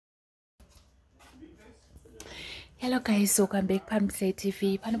Hello guys, welcome back pamsai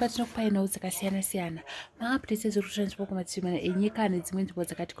TV. Pano patinokupai nhau dzakasiyana-siyana. Maupdates ezvirikushandiswa kumativi enyika nedzimwe nzvimbo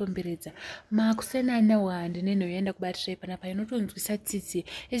dzakatikomberedza. Makusenana wandi nenhau yaenda kubatirai panapa inotonzwisa tsitsi.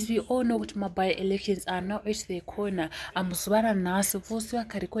 As we all know kuti by-elections are now at the corner. Muzuva ranhasi vose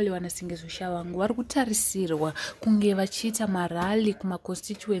vakarikolewa nasingezo shavangu vari kutarisirwa kunge vachiita marali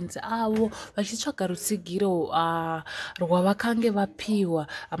kumaconstituents avo vachitsvaga rutsigiro rwavakange vapiwa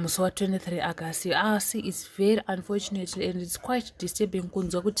musi wa23 August. Asi it's very unfortunately and it's quite disturbing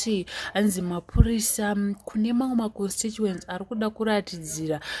kunzwa kuti anzi mapurisa kune mamwe maconstituents ari kuda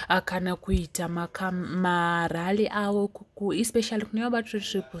kuratidzira kana kuita marali avo especially kune vabatiro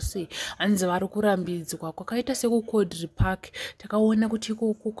weCCC anzi vari kurambidzwa kwakaita sekuCodri Park. Takaona kuti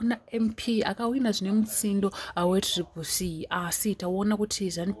ikoko kuna MP akawina zvine mutsindo weCCC, asi taona kuti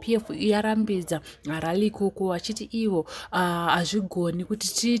ZANU-PF yarambidza rali ikoko vachiti ivo hazvigoni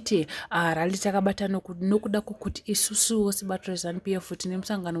kuti tiite rali takabata nokuda kuti isusuwo sebatiro reZANU-PF tine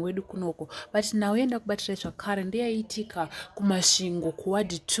musangano wedu kunoko. But nhau enda kubatirai zvakare ndeyaiitika kumasvingo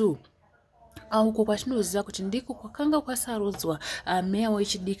kuward 2 uko kwatinoziva kuti ndiko kwakanga kwasarudzwa meya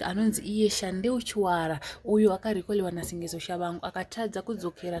wechidiki anonzi iye Shantel Chiwara, uyo akarikolewa nasingezo shavangu akatadza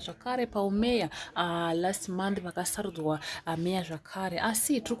kudzokera zvakare paumeya last month vakasarudzwa meya zvakare.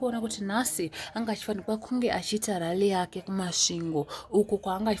 Asi tiri kuona kuti nhasi anga achifanirwa kunge achiita rali yake kumasvingo uko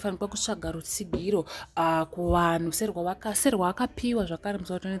kwaanga achifanirwa kutsvaga rutsigiro kuvanhu serwakapiwa zvakare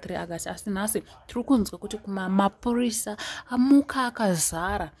musi wa23 August. Asi nhasi tiri kunzwa kuti mapurisa amuka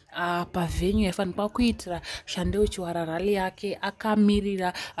akazara pavenue yaifanirwa kuitira Shantel Chiwara rali yake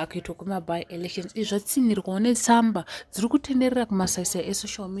akamirira kuitwa kwema-by-elections. Izvi zvatsinirwawo netsamba dziri kutenderera kumasaisai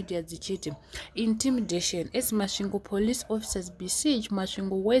esocial media dzichiti intimidation as Masvingo police officers besiege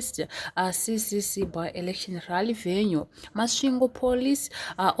Masvingo West CCC by-election rally venue. Masvingo police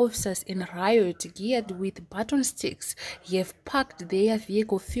officers in riot geared with baton sticks have parked their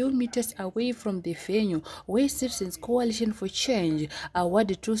vehicle few meters away from the venue where Citizens Coalition for Change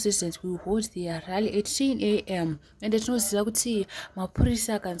awarded 2 citizens will hold their rally at 10 a.m. and tinoziva kuti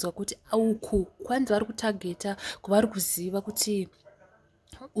mapurisa akanzwa kuti uku kwanzi vari kutageta kuvari kuziva kuti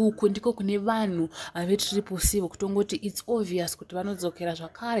uku ndiko kune vanhu veCCC kutongoti it's obvious kuti vanodzokera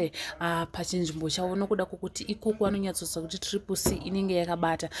zvakare pachinzvimbo chavo nokuda kwokuti ikoko vanonyatsozwa kuti CCC inenge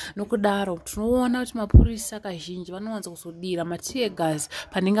yakabata. Nokudaro tinoona kuti mapurisa kazhinji vanowanza kuzodira matear gas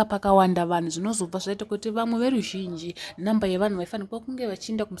panenge pakawanda vanhu zvinozobva zvaita kuti vamwe veruzhinji namba yevanhu vaifanirwa kunge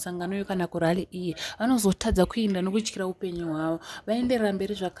vachienda kumusangano iyo kana kurali iyi vanozotadza kuinda nokutyira upenyu hwavo. Vaenderera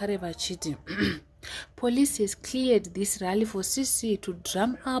mberi zvakare vachiti police has cleared this rally for CC to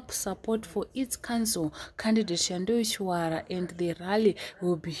drum up support for its council candidate Shantel Chiwara, and the rally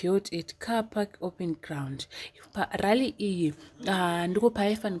will be held at car park open ground. Rally iyi ndiko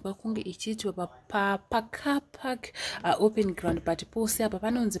paifanirwa kunge ichiitwa pa car park open ground, but pose apa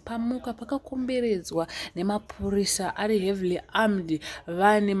panonzi pamuka pakakomberedzwa nemapurisa ari heavily armed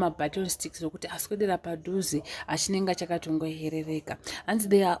vane mabaton sticks zokuti aswedera padhuze achinenge chakatongoherereka. And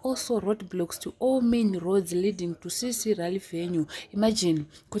there are also roadblocks to all main roads leading to CC rally venue. Imagine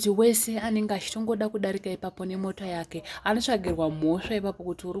kuti wese anenge achitongoda kudarika ipapo nemota yake anotsvagirwa mhosva ipapo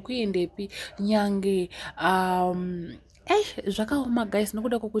kuti uri kuendepi nyange zvakaoma guys,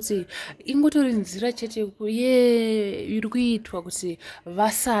 nokuda kwokuti ingotori nzira chete iri kuitwa kuti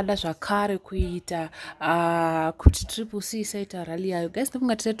vasada zvakare kuita kuti CCC isaita rally yayo. Guys,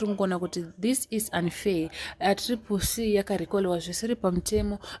 ndofunga tisati tingoona kuti this is unfair. CCC yakarikolewa zvisiri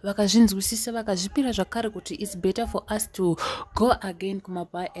pamutemo, vakazvinzwisisa vakazvipira zvakare kuti it's better for us to go again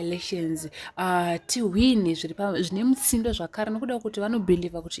kuma-by-elections tiwine zvine mutsindo zvakare, nokuda kwokuti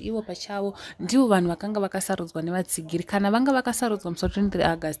vanobheliva kuti ivo pachavo ndivo vanhu vakanga vakasarudzwa nevatsigiri. Kana vanga vakasarudzwa musi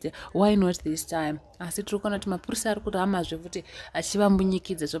wa23 August, why not this time? Asi tiri kuona kuti mapurisa ari kuramazve futi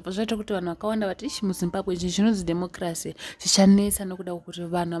achivambunyikidza zvobva zvaita kuti vanhu vakawanda vati ishi muZimbabwe ichi chinonzi democracy chichanetsa nokuda kwokuti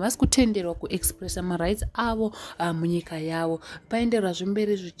vanhu havasi kutenderwa kuexpressa marights avo munyika yavo. Paenderazve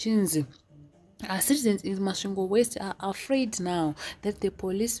mberi zvichinzi citizens in Masvingo West are afraid now that the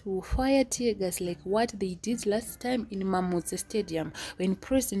police will fire tear gas like what they did last time in Mamutse Stadium when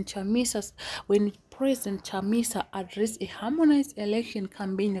President Chamisa addressed a harmonized election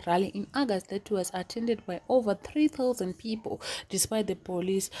campaign rally in August that was attended by over 3,000 people. Despite the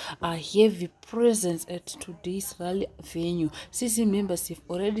police heavy presence at today's rally venue, CC members have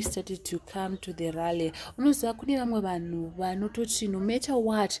already started to come to the rally. Unoziva kune vamwe vanhu vanototi no matter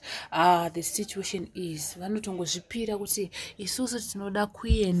what the situation is, vanotongozvipira kuti isusu tinoda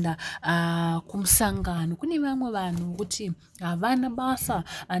kuenda kumusangano. Kune vamwe vanhu kuti havana basa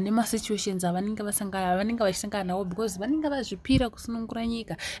nemasituations avanenge vasangana vanenge vachisangana navo because vanenge vazvipira kusunungura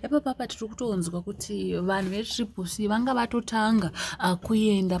nyika. Epapa tiri kutonzwa kuti vanhu veCCC vanga vatotanga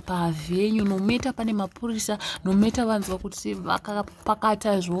kuenda pavhenyu nometa pane mapurisa nometa vanzwa kuti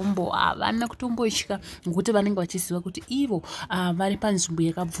vakapakata zvombo havana kutombotya nokuti vanenge vachiziva kuti ivo vari panzvimbo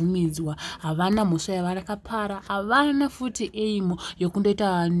yakabvumidzwa, havana mhosva yavakapara, havana futi aim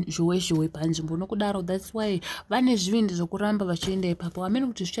yokundoita zhowe panzvimbo. Nokudaro that's why vane zvivindi zvokuramba vachienda ipapo. Hamene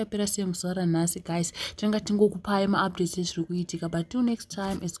kuti zvichapera sei musi ranhasi guys, tinenge tingokupai maupdates ezviri kuitika, but till next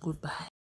time it's goodbye.